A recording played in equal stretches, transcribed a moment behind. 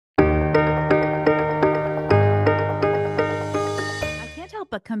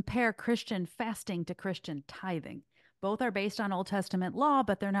but compare Christian fasting to Christian tithing. Both are based on Old Testament law,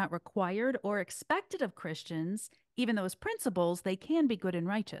 but they're not required or expected of Christians. Even though as principles, they can be good and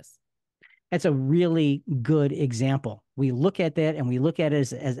righteous. That's a really good example. We look at that and we look at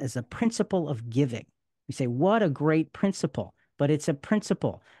it as a principle of giving. We say, what a great principle, but it's a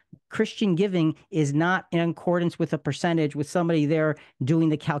principle. Christian giving is not in accordance with a percentage with somebody there doing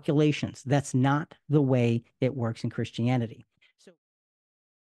the calculations. That's not the way it works in Christianity.